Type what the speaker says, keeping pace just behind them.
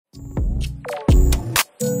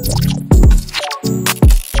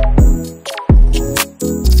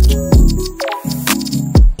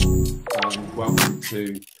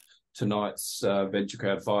tonight's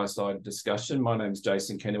VentureCrowd fireside discussion. My name is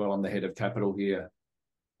Jason Kennewell. I'm the head of capital here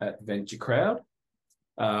at VentureCrowd.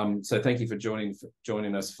 So thank you for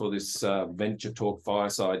joining us for this Venture Talk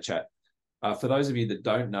fireside chat. For those of you that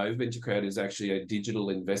don't know, VentureCrowd is actually a digital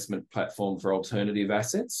investment platform for alternative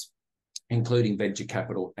assets, including venture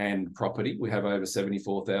capital and property. We have over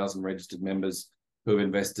 74,000 registered members who have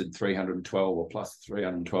invested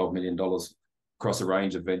 $312 million across a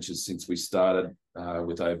range of ventures since we started,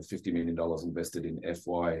 with over $50 million invested in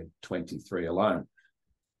FY23 alone.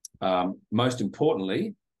 Most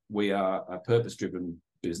importantly, we are a purpose-driven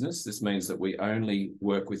business. This means that we only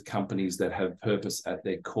work with companies that have purpose at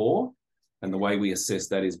their core. And the way we assess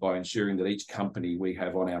that is by ensuring that each company we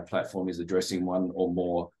have on our platform is addressing one or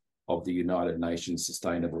more of the United Nations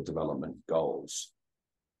Sustainable Development Goals.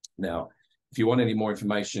 Now, if you want any more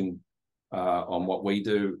information on what we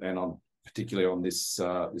do and particularly on this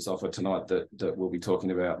offer tonight that we'll be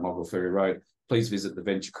talking about, Moggill Ferry Road, please visit the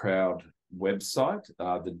VentureCrowd website.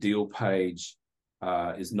 The deal page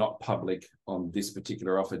is not public on this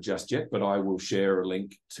particular offer just yet, but I will share a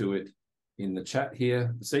link to it in the chat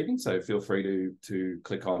here this evening. So feel free to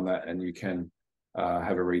click on that and you can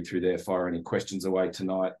have a read through there, fire any questions away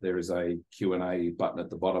tonight. There is a Q&A button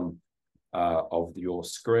at the bottom of your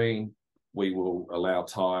screen. We will allow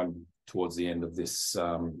time towards the end of this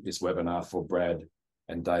webinar for Brad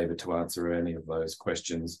and David to answer any of those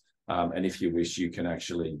questions. And if you wish, you can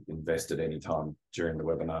actually invest at any time during the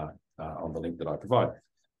webinar on the link that I provide.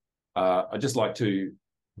 I'd just like to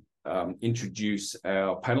introduce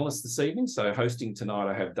our panelists this evening. So hosting tonight,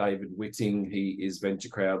 I have David Whitting. He is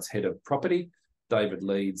VentureCrowd's head of property. David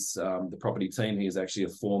leads the property team. He is actually a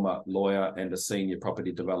former lawyer and a senior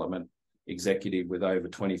property development executive with over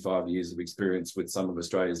 25 years of experience with some of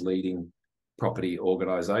Australia's leading property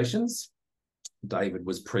organisations. David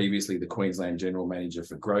was previously the Queensland General Manager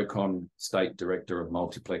for Grocon, State Director of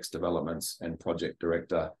Multiplex Developments and Project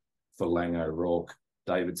Director for Lang O'Rourke.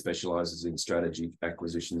 David specialises in strategy,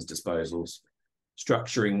 acquisitions, disposals,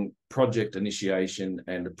 structuring, project initiation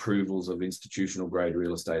and approvals of institutional grade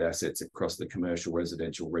real estate assets across the commercial,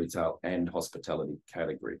 residential, retail and hospitality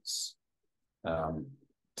categories.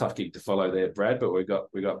 Tough gig to follow there, Brad, but we got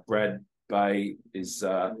Brad Beh is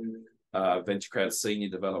VentureCrowd's Senior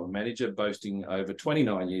Development Manager, boasting over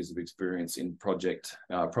 29 years of experience in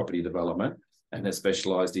property development and has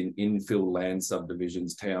specialised in infill land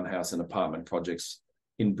subdivisions, townhouse and apartment projects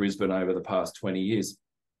in Brisbane over the past 20 years.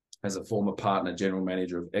 As a former partner general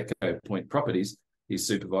manager of Echo Point Properties, he's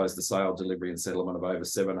supervised the sale, delivery and settlement of over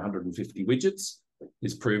 750 widgets.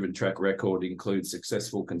 His proven track record includes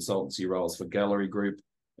successful consultancy roles for Gallery Group,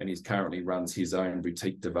 and he currently runs his own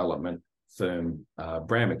boutique development firm,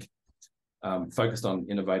 Bramwick, focused on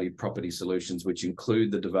innovative property solutions, which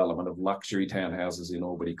include the development of luxury townhouses in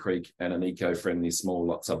Albany Creek and an eco-friendly small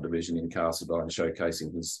lot subdivision in Castledine,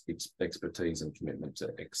 showcasing his expertise and commitment to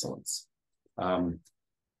excellence.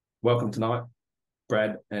 Welcome tonight,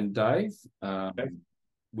 Brad and Dave.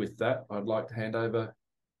 With that, I'd like to hand over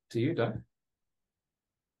to you, Dave.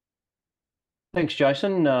 Thanks,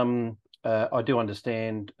 Jason. I do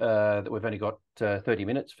understand that we've only got 30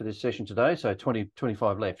 minutes for this session today, so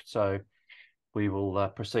 25 left. So we will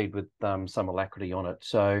proceed with some alacrity on it.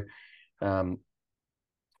 So what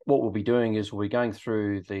we'll be doing is we'll be going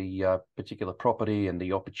through the particular property and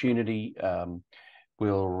the opportunity.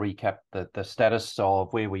 We'll recap the status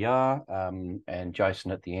of where we are, and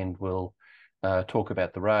Jason at the end will talk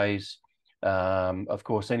about the raise. Of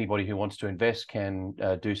course, anybody who wants to invest can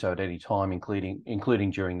do so at any time,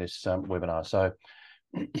 including during this webinar. So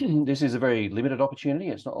this is a very limited opportunity.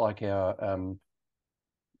 It's not like our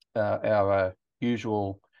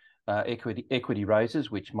usual equity raises,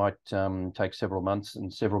 which might take several months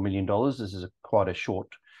and several $1 million. This is quite a short,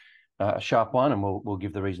 sharp one, and we'll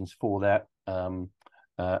give the reasons for that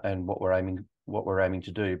and what we're aiming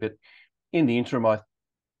to do. But in the interim, I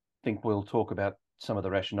think we'll talk about some of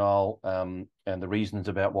the rationale and the reasons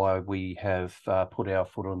about why we have put our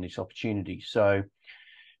foot on this opportunity. So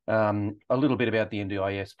a little bit about the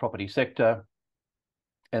NDIS property sector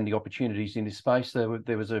and the opportunities in this space.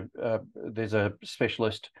 There's a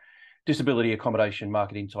specialist disability accommodation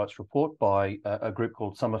market insights report by a group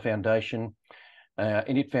called Summer Foundation,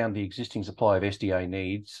 and it found the existing supply of SDA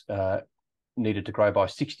needed to grow by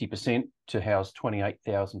 60% to house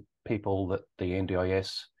 28,000 people that the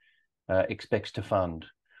NDIS expects to fund.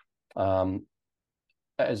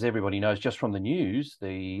 As everybody knows, just from the news,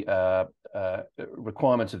 the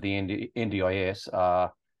requirements of the NDIS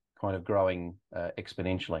are kind of growing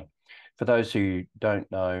exponentially. For those who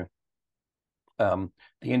don't know, the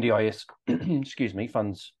NDIS, excuse me,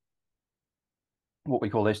 funds what we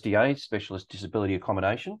call SDA, Specialist Disability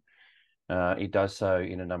Accommodation. It does so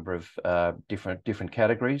in a number of different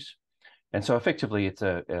categories. And so effectively it's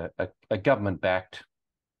a government-backed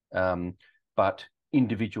but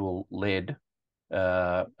individual-led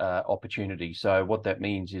opportunity. So what that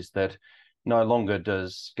means is that no longer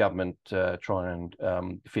does government try and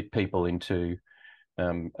fit people into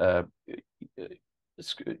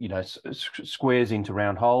squares into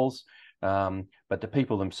round holes, but the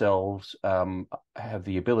people themselves have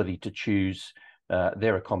the ability to choose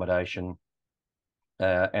their accommodation,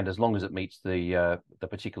 and as long as it meets the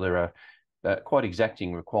particular quite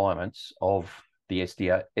exacting requirements of the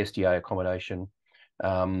SDA accommodation,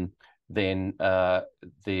 then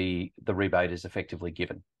the rebate is effectively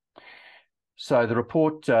given. So the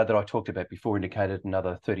report that I talked about before indicated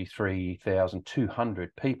another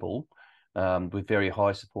 33,200 people with very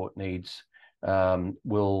high support needs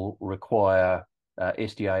will require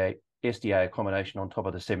SDA accommodation on top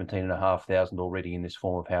of the 17,500 already in this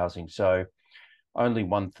form of housing. So only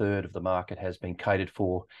 1/3 of the market has been catered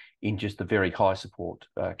for in just the very high support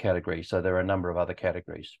category. So there are a number of other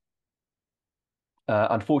categories.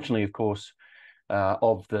 Unfortunately, of course,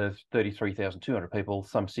 of the 33,200 people,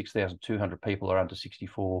 some 6,200 people are under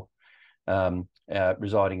 64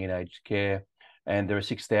 residing in aged care. And there are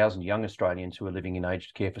 6,000 young Australians who are living in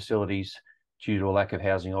aged care facilities due to a lack of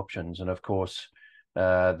housing options. And of course,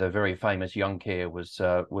 the very famous Young Care was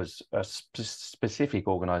a specific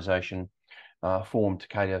organisation formed to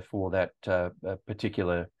cater for that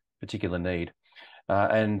particular need.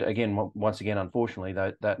 And again, once again, unfortunately,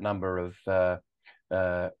 that number of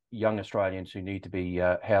young Australians who need to be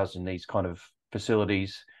housed in these kind of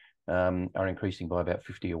facilities are increasing by about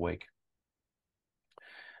 50 a week.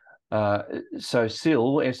 So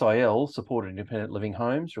SIL, supported independent living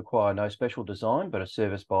homes, require no special design, but are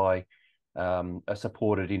serviced by a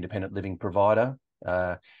supported independent living provider.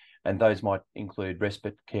 And those might include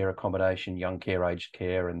respite care accommodation, young care, aged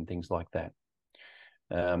care, and things like that.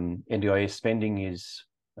 NDIS spending is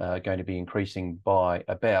going to be increasing by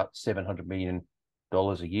about $700 million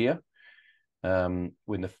a year when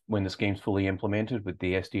the scheme's fully implemented, with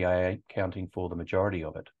the SDA accounting for the majority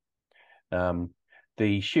of it.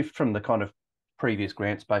 The shift from the kind of previous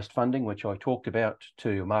grants-based funding, which I talked about,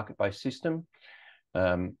 to a market-based system,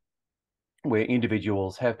 where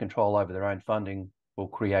individuals have control over their own funding, will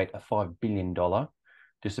create a $5 billion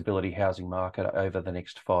disability housing market over the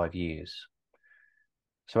next 5 years.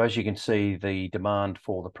 So as you can see, the demand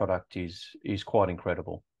for the product is quite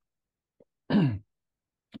incredible.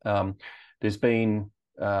 There's been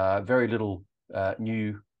very little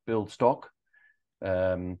new build stock.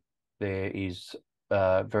 There is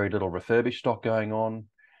very little refurbished stock going on.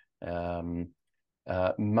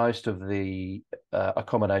 Most of the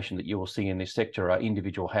accommodation that you will see in this sector are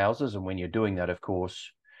individual houses, and when you're doing that, of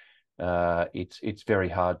course, it's very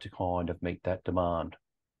hard to kind of meet that demand.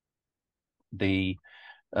 The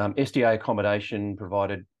SDA accommodation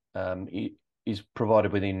provided is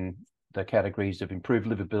provided within the categories of improved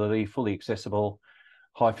livability, fully accessible,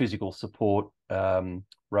 high physical support,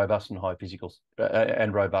 robust and high physical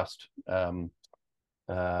and robust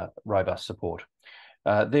support.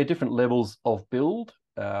 There are different levels of build,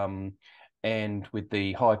 and with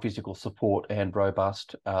the high physical support and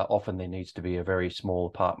robust, often there needs to be a very small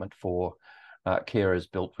apartment for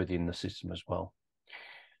carers built within the system as well.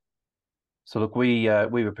 So look, we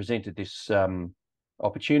were presented this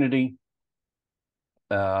opportunity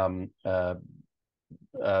by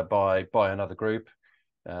another group.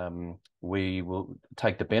 We will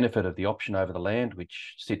take the benefit of the option over the land,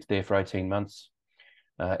 which sits there for 18 months.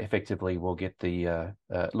 Effectively, we'll get the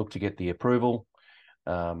look to get the approval,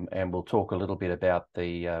 and we'll talk a little bit about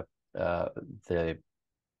the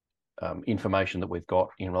information that we've got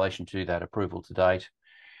in relation to that approval to date,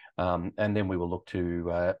 and then we will look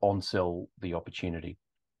to on-sell the opportunity.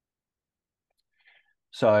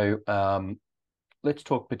 So let's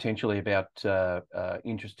talk potentially about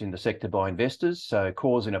interest in the sector by investors. So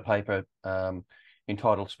Cause, in a paper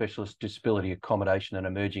entitled Specialist Disability Accommodation, an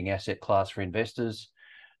Emerging Asset Class for Investors,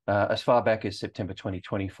 as far back as September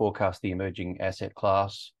 2020, forecast the emerging asset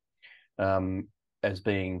class as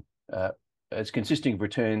consisting of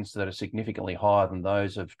returns that are significantly higher than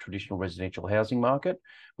those of traditional residential housing market,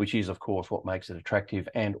 which is, of course, what makes it attractive,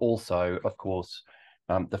 and also, of course,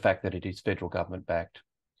 the fact that it is federal government backed.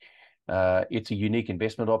 It's a unique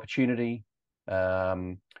investment opportunity,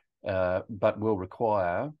 but will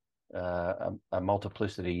require a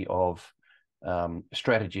multiplicity of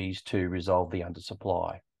strategies to resolve the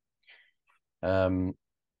undersupply.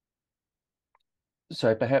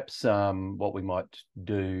 So perhaps what we might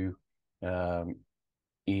do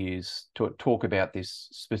is to talk about this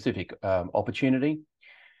specific opportunity.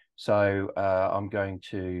 So I'm going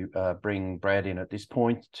to bring Brad in at this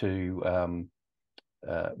point to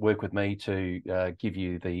work with me to give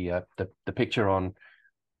you the picture on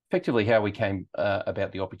effectively how we came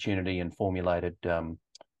about the opportunity and formulated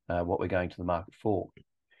what we're going to the market for.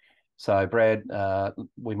 So Brad,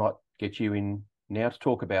 we might get you in now to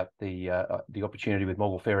talk about the opportunity with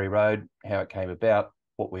Moggill Ferry Road, how it came about,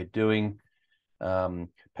 what we're doing,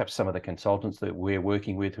 perhaps some of the consultants that we're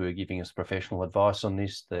working with who are giving us professional advice on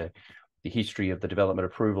this, the history of the development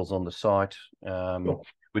approvals on the site, Sure.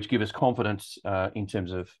 which give us confidence in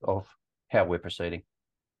terms of how we're proceeding.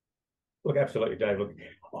 Look, absolutely, Dave. Look,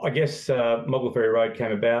 I guess Moggill Ferry Road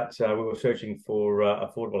came about. We were searching for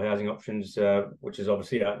affordable housing options, which is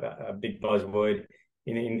obviously a big buzzword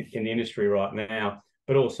in the industry right now,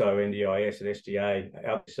 but also NDIS and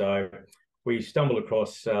SDA. So we stumbled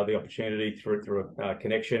across the opportunity through a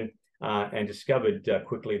connection and discovered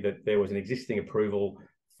quickly that there was an existing approval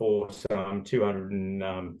for some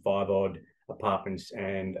 205 odd apartments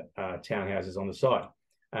and townhouses on the site.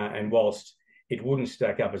 And whilst it wouldn't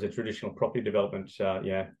stack up as a traditional property development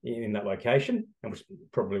in that location, and was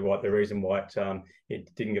probably the reason why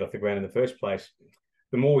it didn't get off the ground in the first place.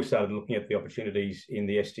 The more we started looking at the opportunities in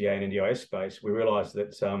the SDA and NDIS space, we realised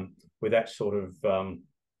that with that sort of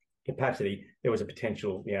capacity, there was a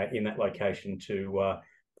potential in that location to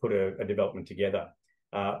put a development together.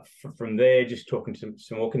 From there, just talking to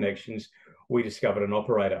some more connections, we discovered an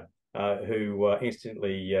operator who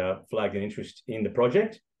instantly flagged an interest in the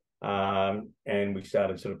project. And we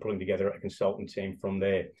started sort of pulling together a consultant team from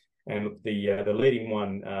there. And the leading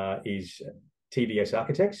one is TBS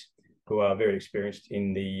Architects, who are very experienced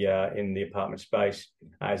in the apartment space,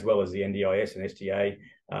 as well as the NDIS and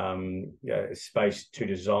SDA space to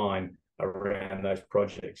design around those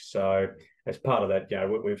projects. So as part of that,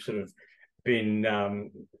 we've sort of been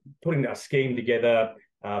putting a scheme together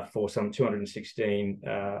for some 216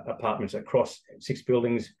 apartments across 6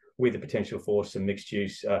 buildings, with the potential for some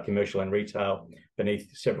mixed-use commercial and retail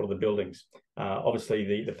beneath several of the buildings.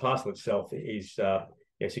 Obviously, the parcel itself is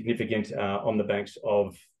significant on the banks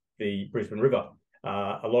of the Brisbane River.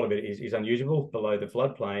 A lot of it is unusable below the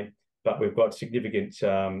floodplain, but we've got significant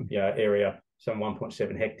area, some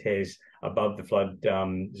 1.7 hectares above the flood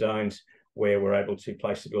zones, where we're able to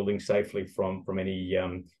place the building safely from any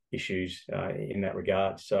issues in that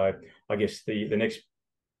regard. So I guess the next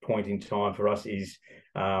point in time for us is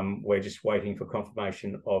we're just waiting for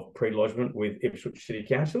confirmation of pre-lodgement with Ipswich City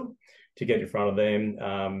Council to get in front of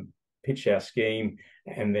them, pitch our scheme,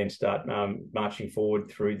 and then start marching forward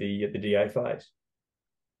through the DA phase.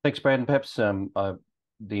 Thanks, Brad. And perhaps one of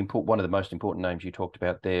the most important names you talked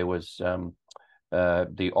about there was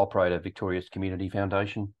the operator, Victoria's Community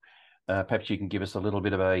Foundation. Perhaps you can give us a little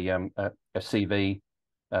bit of a CV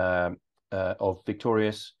of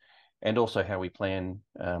Victoria's, and also how we plan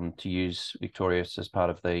to use Victoria's as part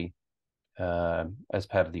of the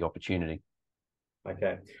opportunity.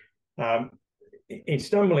 Okay. In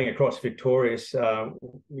stumbling across Victoria's,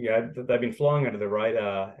 they've been flying under the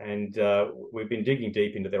radar, and we've been digging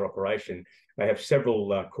deep into their operation. They have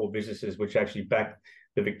several core businesses which actually back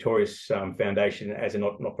the Victoria's Foundation as a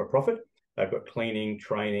not-for-profit. They've got cleaning,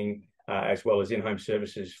 training, as well as in-home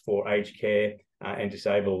services for aged care and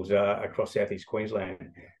disabled across Southeast Queensland.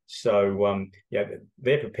 So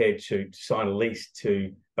they're prepared to sign a lease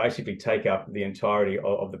to basically take up the entirety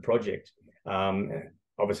of the project,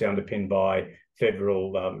 obviously underpinned by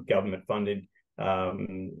federal government-funded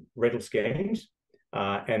rental schemes,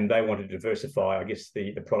 and they want to diversify, I guess,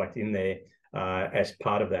 the product in there as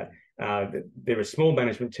part of that. They're a small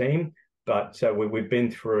management team, but we've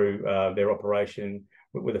been through their operation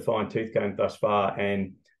with a fine-tooth comb thus far,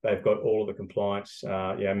 and they've got all of the compliance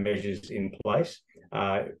measures in place.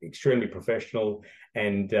 Extremely professional,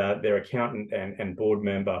 and their accountant and board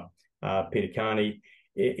member, Peter Carney,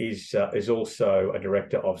 is also a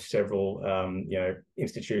director of several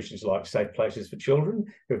institutions like Safe Places for Children,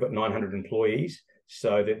 who've got 900 employees,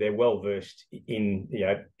 so that they're well versed in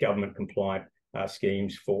government compliant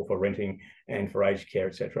schemes for renting and for aged care,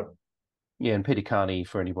 etc. Yeah, and Peter Carney,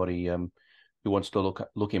 for anybody who wants to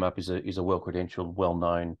look him up, is a well-credentialed,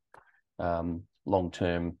 well-known,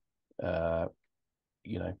 long-term,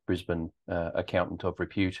 Brisbane accountant of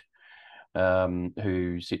repute,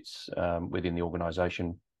 who sits within the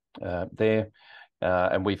organisation there,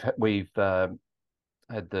 and we've had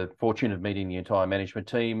the fortune of meeting the entire management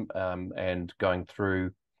team and going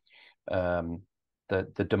through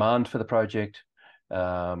the demand for the project,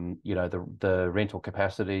 the rental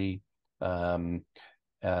capacity, and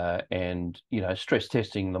stress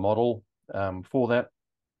testing the model for that.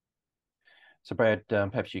 So Brad,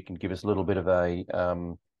 perhaps you can give us a little bit of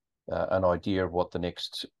an idea of what the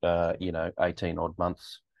next 18 odd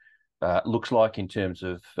months looks like in terms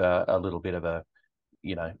of a little bit of a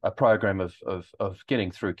program of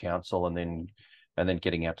getting through council and then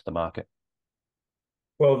getting out to the market.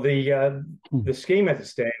 Well, the scheme as it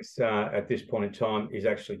stands at this point in time is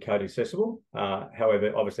actually code accessible.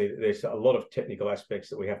 However, obviously, there's a lot of technical aspects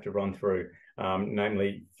that we have to run through,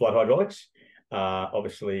 namely flood hydraulics,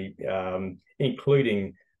 obviously,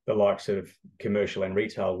 including the likes of commercial and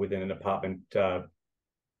retail within an apartment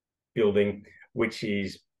building, which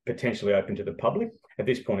is potentially open to the public. At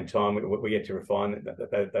this point in time, we get to refine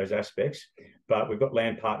those aspects, but we've got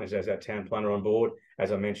land partners as our town planner on board,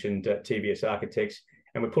 as I mentioned, TVS Architects,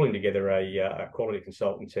 and we're pulling together a quality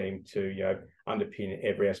consultant team to underpin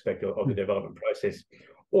every aspect of the development process.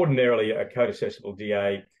 Ordinarily, a code accessible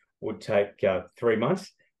DA would take 3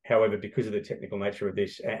 months. However, because of the technical nature of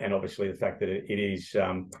this, and obviously the fact that it is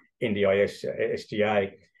NDIS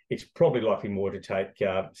SDA, it's probably likely more to take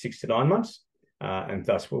 6 to 9 months. And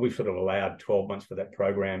thus, we've sort of allowed 12 months for that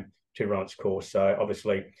program to run its course. So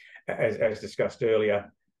obviously, as discussed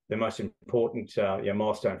earlier, the most important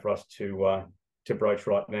milestone for us to broach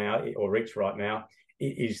right now, or reach right now,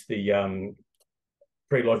 is the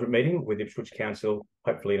pre-lodgement meeting with Ipswich Council,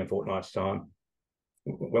 hopefully in a fortnight's time.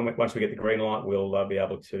 Once we get the green light, we'll be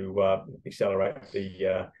able to accelerate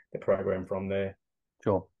the program from there.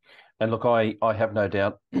 Sure. And look, I have no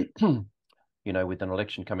doubt, with an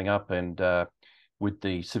election coming up and with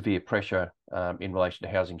the severe pressure in relation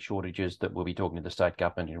to housing shortages, that we'll be talking to the state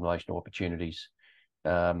government in relation to opportunities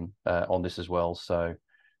on this as well. So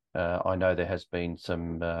I know there has been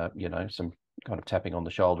some kind of tapping on the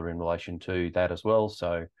shoulder in relation to that as well.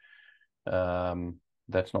 So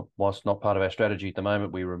whilst not part of our strategy at the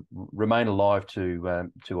moment, we remain alive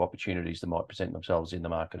to opportunities that might present themselves in the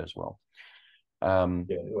market as well.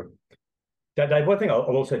 Dave, one thing I'll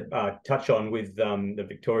also touch on with the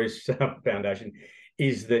Victorious Foundation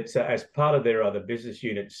is that as part of their other business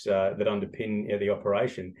units that underpin the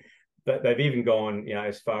operation, they've even gone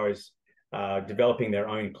as far as developing their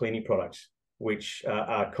own cleaning products, which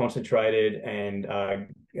are concentrated and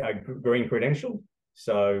green credentialed.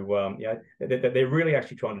 So they're really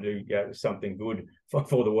actually trying to do something good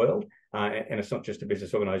for the world, and it's not just a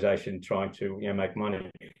business organisation trying to make money.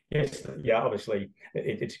 Yes, obviously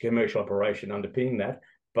it's a commercial operation underpinning that,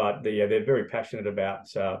 but they're very passionate about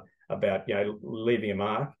leaving a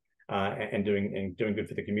mark and doing good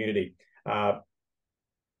for the community.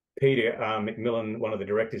 Peter McMillan, one of the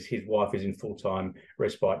directors, his wife is in full-time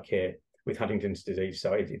respite care with Huntington's disease,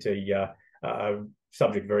 so it's a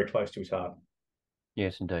subject very close to his heart.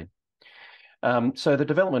 Yes, indeed. So the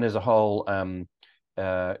development as a whole,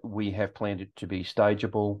 we have planned it to be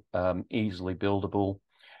stageable, easily buildable.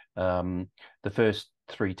 The first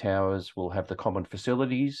 3 towers will have the common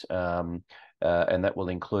facilities, and that will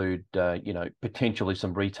include, potentially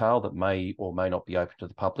some retail that may or may not be open to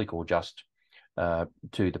the public, or just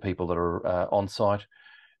to the people that are on site.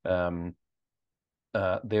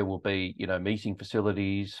 There will be, meeting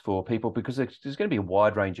facilities for people, because there's going to be a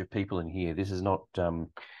wide range of people in here. This is not,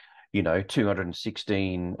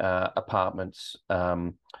 216 apartments, with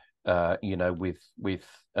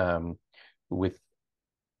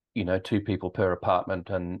 2 people per apartment,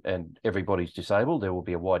 and everybody's disabled. There will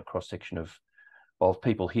be a wide cross section of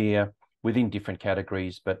people here within different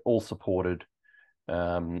categories, but all supported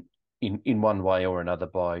in one way or another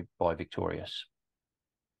by Victorious.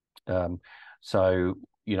 So,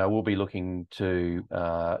 we'll be looking to,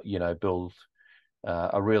 build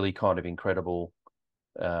a really kind of incredible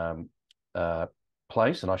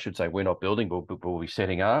place. And I should say we're not building, but we'll be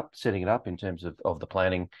setting it up in terms of the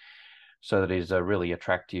planning, so that it is a really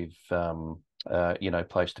attractive,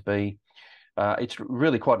 place to be. It's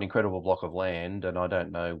really quite an incredible block of land, and I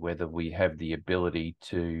don't know whether we have the ability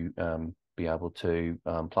to be able to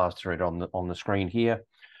plaster it on the screen here.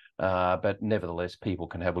 But nevertheless, people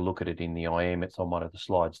can have a look at it in the IM. It's on one of the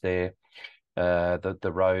slides there.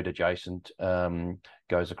 The road adjacent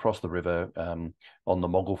goes across the river on the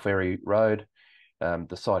Moggle Ferry Road.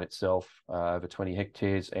 The site itself, over 20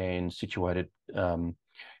 hectares, and situated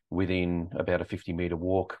within about a 50-metre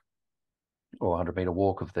walk or 100-metre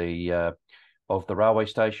walk of the railway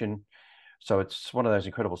station. So it's one of those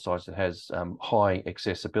incredible sites that has high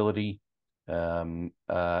accessibility, and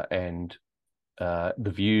the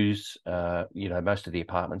views, most of the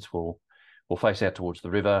apartments will face out towards the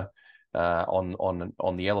river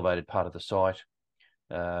on the elevated part of the site,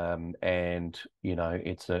 and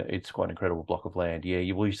it's quite an incredible block of land. Yeah,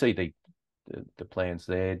 you see the plans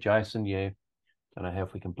there, Jason. Yeah, don't know how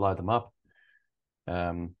if we can blow them up.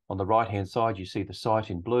 On the right-hand side, you see the site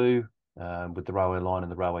in blue, with the railway line,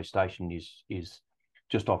 and the railway station is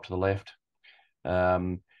just off to the left.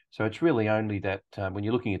 So it's really only that when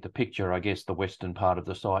you're looking at the picture, I guess the western part of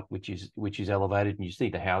the site, which is elevated, and you see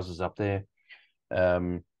the houses up there.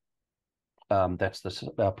 That's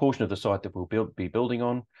the portion of the site that we'll be building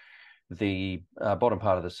on. The bottom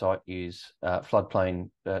part of the site is floodplain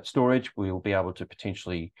storage. We'll be able to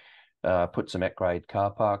potentially put some at-grade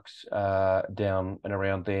car parks down and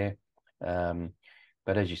around there.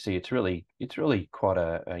 But as you see, it's really quite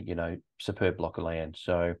a superb block of land.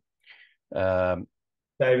 So,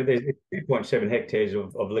 David, there's 2.7 hectares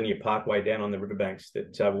of linear parkway down on the riverbanks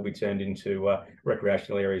that will be turned into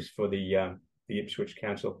recreational areas for the Ipswich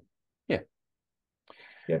Council. Yeah.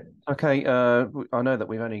 Yeah. Okay. I know that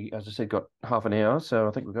we've only, as I said, got half an hour, so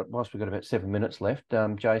I think we've got about 7 minutes left.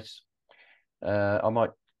 Jace, I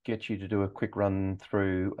might get you to do a quick run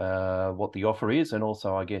through what the offer is, and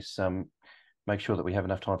also, I guess, make sure that we have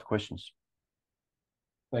enough time for questions.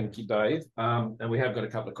 Thank you, Dave. And we have got a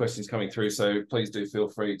couple of questions coming through, so please do feel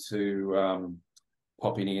free to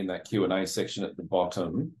pop any in that Q&A section at the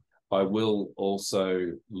bottom. I will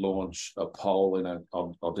also launch a poll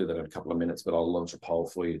I'll do that in a couple of minutes, but I'll launch a poll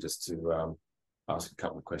for you just to ask a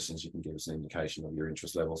couple of questions. You can give us an indication of your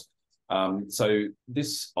interest levels. So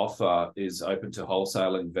this offer is open to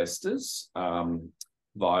wholesale investors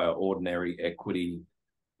via ordinary equity.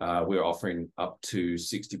 We're offering up to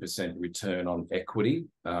 60% return on equity,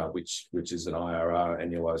 which is an IRR,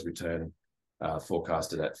 annualized return,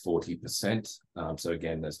 forecasted at 40%. So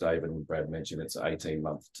again, as David and Brad mentioned, it's an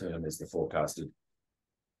 18-month term is the forecasted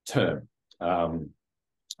term. And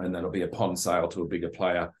that'll be upon sale to a bigger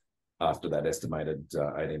player after that estimated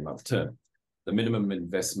 18-month term. The minimum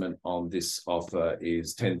investment on this offer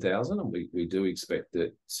is $10,000, and we do expect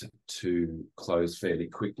it to close fairly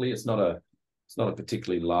quickly. It's not a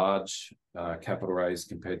particularly large capital raise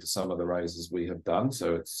compared to some of the raises we have done.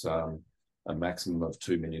 So it's a maximum of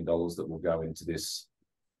 $2 million that will go into this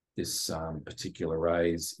particular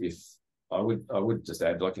raise. If I would just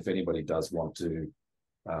add, like, if anybody does want to,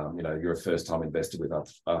 you're a first-time investor with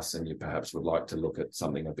us, and you perhaps would like to look at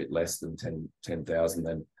something a bit less than 10,000,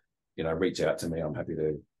 then reach out to me. I'm happy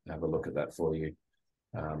to have a look at that for you.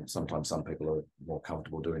 Sometimes some people are more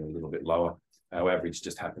comfortable doing a little bit lower. Our average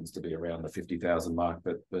just happens to be around the 50,000 mark,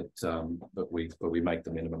 but we make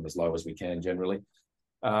the minimum as low as we can generally.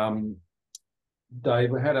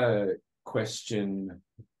 Dave, we had a question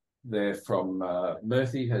there from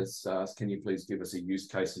Murphy has asked, can you please give us a use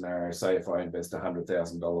case scenario? Say if I invest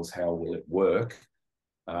 $100,000, how will it work?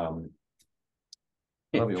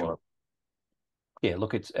 Yeah,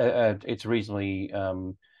 look, it's reasonably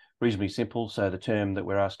simple. So the term that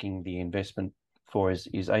we're asking the investment for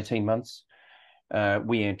is 18 months.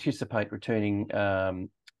 We anticipate returning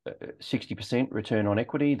 60% return on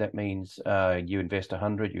equity. That means you invest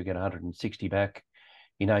 100, you get 160 back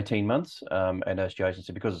in 18 months. And as Jason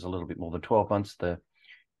said, because it's a little bit more than 12 months, the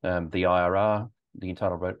IRR, the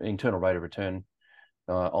internal rate of return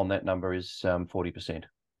on that number is 40%.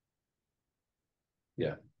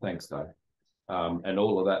 Yeah, thanks, Dave. And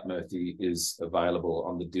all of that, Murphy, is available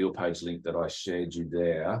on the deal page link that I shared you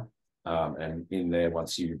there. And in there,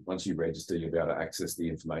 once you register, you'll be able to access the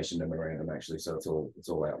information memorandum, actually. So it's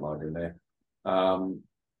all outlined in there.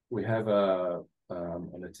 We have an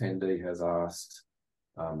attendee has asked,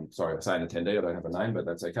 sorry, I'm saying attendee, I don't have a name, but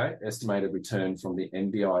that's okay. Estimated return from the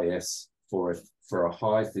NDIS for a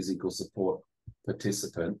high physical support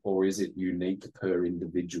participant, or is it unique per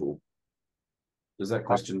individual? Does that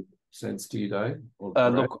question sense to you, Dave?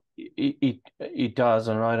 Look, it does,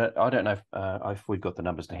 and I don't know if we've got the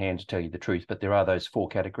numbers to hand to tell you the truth, but there are those 4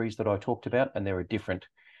 categories that I talked about, and there are different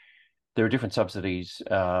subsidies,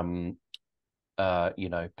 per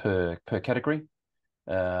category.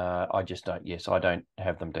 I don't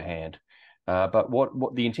have them to hand. But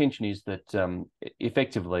what the intention is that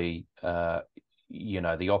effectively,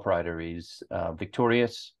 the operator is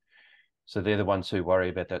Victorious, so they're the ones who worry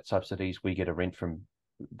about that subsidies. We get a rent from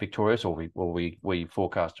Victorious, or we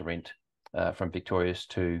forecast a rent from Victorious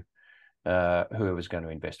to whoever's going to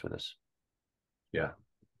invest with us. Yeah.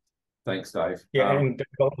 Thanks, Dave. Yeah, and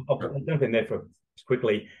I'll jump in there for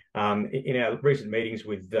quickly. In our recent meetings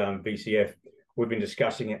with VCF, we've been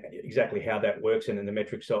discussing exactly how that works and the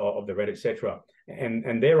metrics of the rent, etc.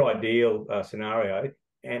 And their ideal scenario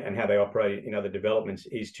and how they operate in other developments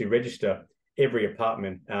is to register every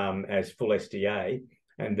apartment as full SDA.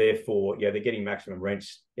 And therefore, they're getting maximum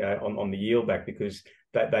rents on the yield back, because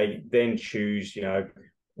that they then choose,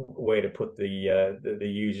 where to put the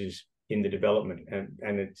users in the development,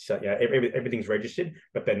 and it's everything's registered,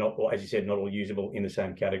 but they're not, as you said, not all usable in the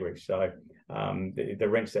same category. So the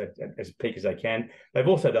rents are as peak as they can. They've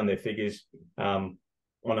also done their figures on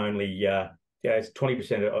only it's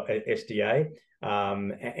 20% of SDA,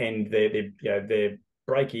 and their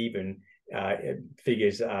break even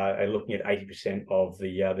figures are looking at 80% of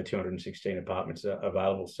the 216 apartments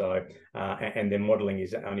available. So and their modelling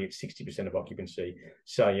is only at 60% of occupancy.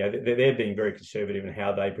 So they're being very conservative in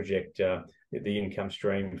how they project the income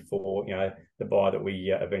stream for the buyer that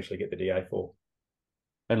we eventually get the DA for.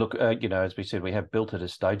 And look, as we said, we have built it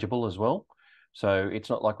as stageable as well. So it's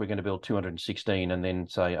not like we're going to build 216 and then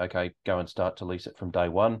say, okay, go and start to lease it from day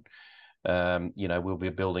one. We'll be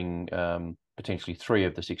building potentially 3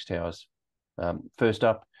 of the 6 towers first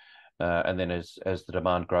up, and then as the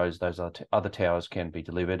demand grows, those other towers can be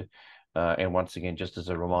delivered. And once again, just as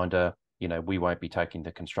a reminder, we won't be taking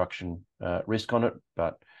the construction risk on it,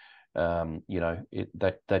 but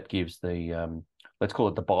that gives the let's call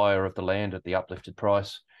it the buyer of the land at the uplifted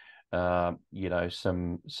price,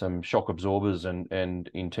 some shock absorbers, and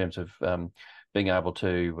in terms of being able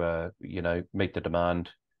to meet the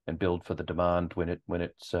demand and build for the demand when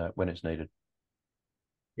it's needed.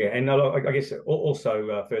 Yeah, and I guess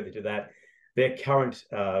also further to that, their current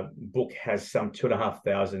book has some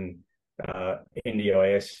 2,500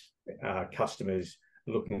 NDIS customers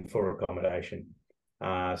looking for accommodation.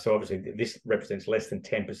 So obviously this represents less than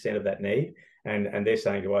 10% of that need, and they're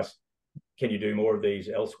saying to us, can you do more of these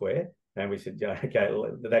elsewhere? And we said, yeah, okay,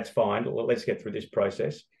 that's fine. Well, let's get through this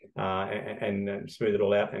process and smooth it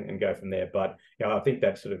all out and go from there. But I think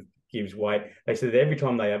that sort of gives weight. They said that every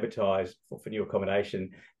time they advertise for new accommodation,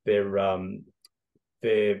 their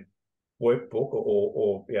workbook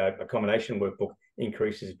or accommodation workbook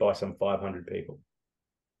increases by some 500 people.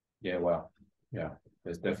 Yeah, wow. Yeah,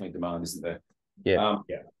 there's definitely demand, isn't there? Yeah.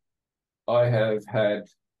 I have had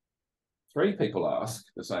 3 people ask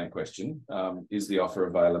the same question. Is the offer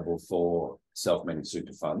available for self-managed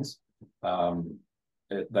super funds?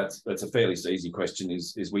 That's a fairly easy question.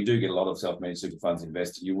 Is we do get a lot of self-managed super funds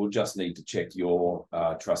invested. You will just need to check your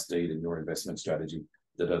trust deed and your investment strategy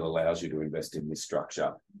that it allows you to invest in this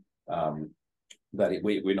structure. We're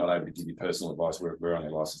not able to give you personal advice. We're only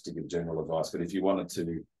licensed to give general advice. But if you wanted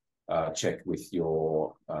to check with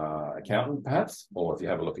your accountant, perhaps, or if you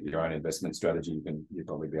have a look at your own investment strategy, you'll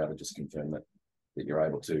probably be able to just confirm that you're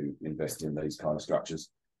able to invest in these kind of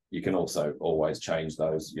structures. You can also always change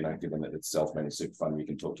those, given that it's self-managed super fund, you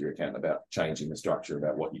can talk to your accountant about changing the structure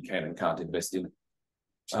about what you can and can't invest in.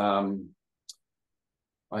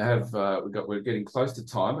 We're getting close to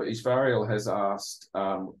time, but Ishvariel has asked,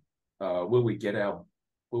 will we get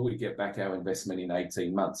back our investment in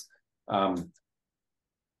 18 months?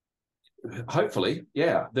 Hopefully,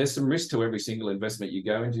 yeah. There's some risk to every single investment you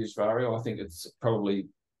go into, Ishvariel. I think it's probably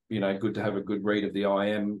good to have a good read of the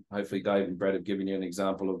IM. Hopefully Dave and Brad have given you an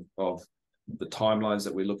example of the timelines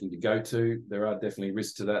that we're looking to go to. There are definitely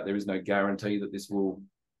risks to that. There is no guarantee that this will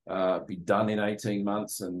be done in 18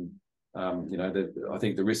 months. And, I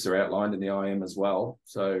think the risks are outlined in the IM as well.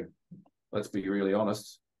 So let's be really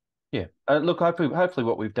honest. Yeah. Look, hopefully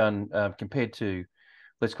what we've done compared to,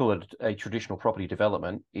 let's call it a traditional property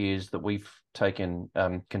development, is that we've taken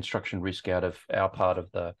construction risk out of our part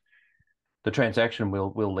of the transaction.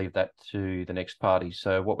 We'll leave that to the next party.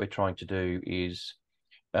 So what we're trying to do is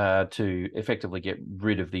to effectively get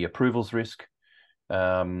rid of the approvals risk,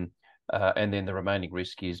 and then the remaining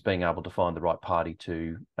risk is being able to find the right party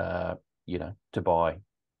to buy.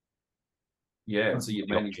 Yeah, so you've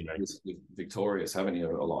managed this with Victorious, haven't you,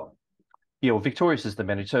 a lot? Yeah, well, Victorious is the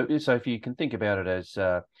manager. So if you can think about it as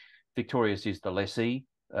Victorious is the lessee.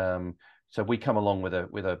 So we come along with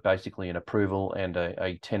a basically an approval and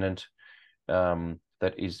a tenant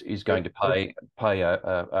that is going to pay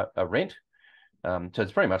a rent. So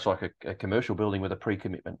it's very much like a commercial building with a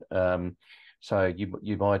pre-commitment. So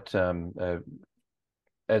you might,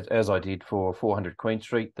 as I did for 400 Queen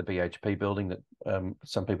Street, the BHP building that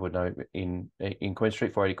some people would know in Queen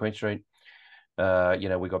Street, 480 Queen Street.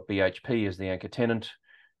 We got BHP as the anchor tenant,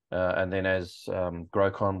 and then as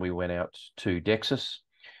Grocon, we went out to Dexus.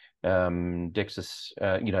 Dexus,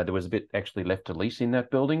 there was a bit actually left to lease in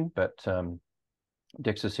that building, but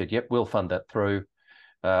Dexus said, "Yep, we'll fund that through,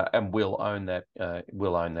 and we'll own that.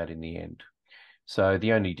 We'll own that in the end." So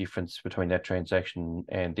the only difference between that transaction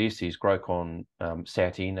and this is Grocon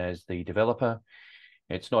sat in as the developer.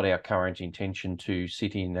 It's not our current intention to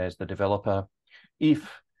sit in as the developer.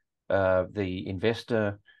 If the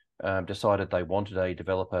investor decided they wanted a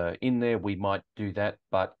developer in there, we might do that.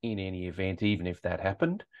 But in any event, even if that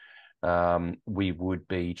happened, we would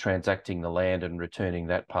be transacting the land and returning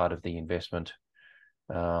that part of the investment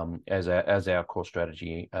as our core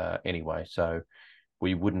strategy anyway. So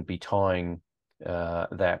we wouldn't be tying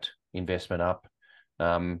that investment up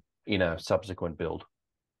in a subsequent build.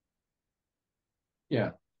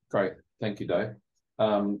 Yeah, great. Thank you, Dave.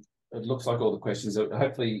 It looks like all the questions.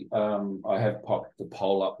 Hopefully, I have popped the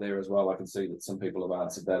poll up there as well. I can see that some people have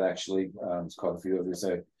answered that actually. There's quite a few of you.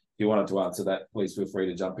 So if you wanted to answer that, please feel free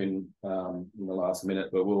to jump in the last minute.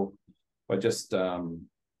 But we'll just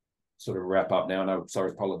sort of wrap up now. No,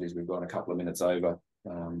 sorry, apologies. We've gone a couple of minutes over. I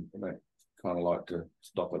don't kind of like to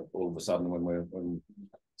stop it all of a sudden when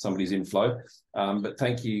somebody's in flow. But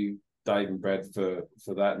thank you, Dave and Brad, for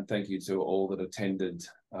that, and thank you to all that attended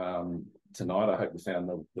tonight. I hope you found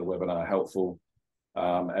the webinar helpful.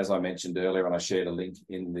 As I mentioned earlier, and I shared a link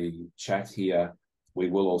in the chat here, we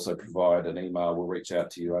will also provide an email. We'll reach out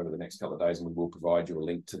to you over the next couple of days, and we will provide you a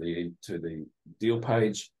link to the deal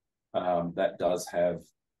page that does have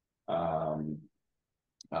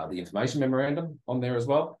the information memorandum on there as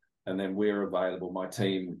well. And then we're available, my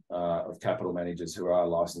team of capital managers who are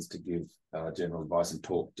licensed to give general advice and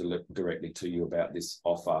talk directly to you about this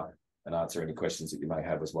offer and answer any questions that you may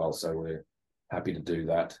have as well. So we're happy to do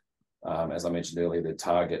that. As I mentioned earlier, the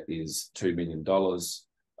target is $2 million.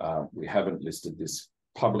 We haven't listed this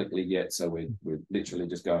publicly yet, so we're literally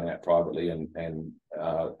just going out privately and having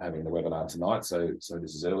the webinar tonight. So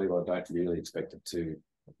this is early, but I don't really expect it to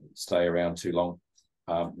stay around too long.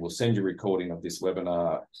 We'll send you a recording of this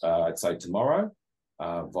webinar, I'd say tomorrow,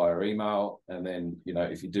 via email. And then,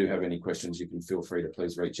 if you do have any questions, you can feel free to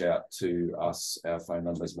please reach out to us. Our phone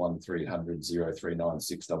number is 1300 039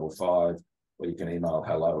 655, or you can email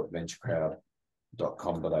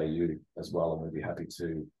hello@venturecrowd.com.au as well, and we'll be happy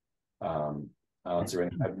to answer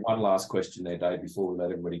any. I have one last question there, Dave, before we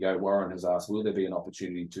let everybody go. Warren has asked, will there be an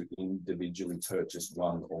opportunity to individually purchase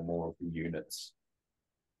one or more of the units?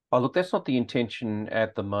 Oh, look, that's not the intention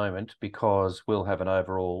at the moment, because we'll have an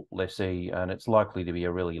overall lessee, and it's likely to be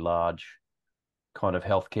a really large kind of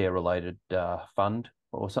healthcare related fund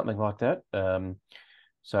or something like that.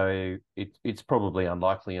 So it's probably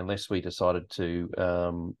unlikely, unless we decided to,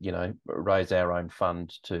 raise our own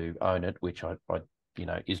fund to own it, which I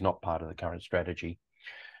is not part of the current strategy.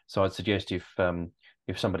 So I'd suggest if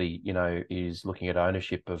somebody, is looking at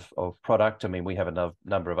ownership of product, I mean, we have a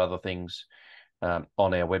number of other things on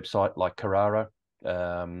our website, like Carrara,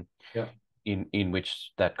 in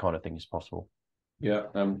which that kind of thing is possible. Yeah,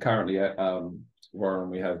 currently at Warren,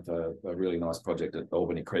 we have a really nice project at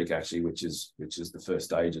Albany Creek, actually, which is the first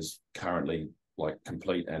stage is currently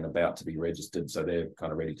complete and about to be registered, so they're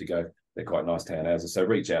kind of ready to go. They're quite nice townhouses, so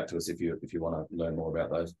reach out to us if you want to learn more about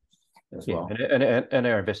those as well. And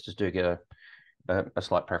our investors do get a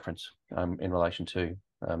slight preference in relation to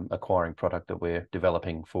acquiring product that we're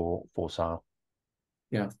developing for sale.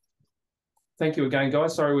 Yeah. Thank you again,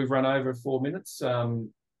 guys. Sorry we've run over 4 minutes.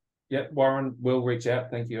 Warren, we'll reach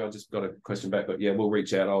out. Thank you. I just got a question back, but yeah, we'll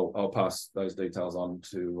reach out. I'll pass those details on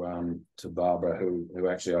to Barbara, who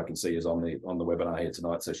actually I can see is on the webinar here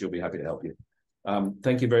tonight, so she'll be happy to help you.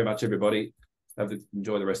 Thank you very much, everybody.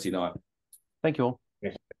 Enjoy the rest of your night. Thank you all.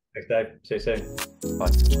 Thanks, Dave. See you soon.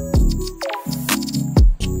 Bye.